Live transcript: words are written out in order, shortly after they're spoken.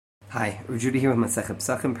Hi, Judy here with Masechet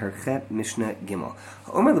Pesachim, Perchet Mishnah Gimel.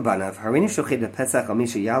 Omer Lebanav, Harini Shochet Pesach Al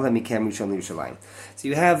Misha Yala Mikem Rishon Yerushalayim. So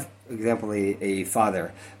you have, for example, a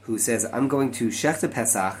father who says, "I'm going to shech the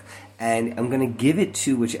Pesach, and I'm going to give it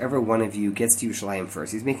to whichever one of you gets to Yerushalayim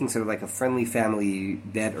first." He's making sort of like a friendly family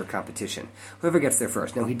bet or competition. Whoever gets there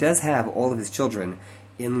first. Now he does have all of his children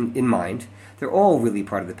in mind. They're all really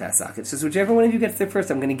part of the Pesach. It's just whichever one of you gets there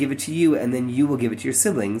first, I'm going to give it to you, and then you will give it to your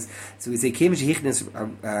siblings. So we say, Harishon,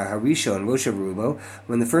 Rosha Rubo,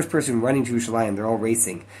 when the first person running to Yerushalayim, they're all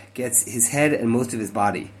racing, gets his head and most of his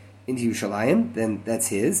body into Yerushalayim, then that's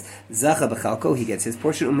his. Zacha b'chalko, he gets his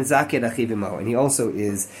portion. Umizaked achiv imo, and he also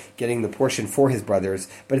is getting the portion for his brothers,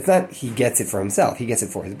 but it's not he gets it for himself, he gets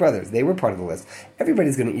it for his brothers. They were part of the list.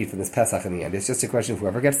 Everybody's going to eat from this Pesach in the end. It's just a question of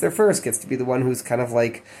whoever gets there first gets to be the one who's kind of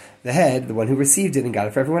like the head, the one who received it and got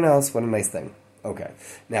it for everyone else. What a nice thing. Okay.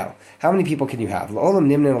 Now, how many people can you have?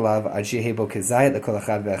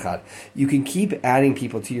 You can keep adding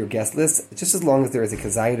people to your guest list just as long as there is a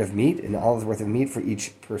kazayit of meat, an olive's worth of meat for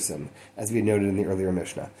each person, as we had noted in the earlier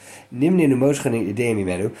Mishnah.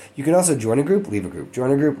 You can also join a group, leave a group. Join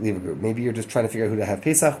a group, leave a group. Maybe you're just trying to figure out who to have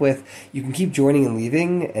Pesach with. You can keep joining and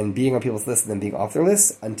leaving and being on people's lists and then being off their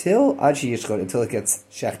lists until it gets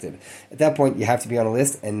shechted. At that point, you have to be on a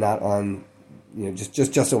list and not on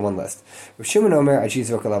just on one list. Rav Shimon Omer, Rav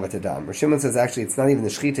Shimon says actually it's not even the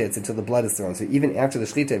shechita, it's until the blood is thrown. So even after the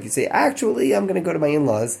shechita, if you say, actually I'm going to go to my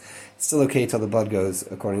in-laws, it's still okay till the blood goes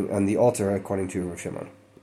on the altar, according to Rav Shimon.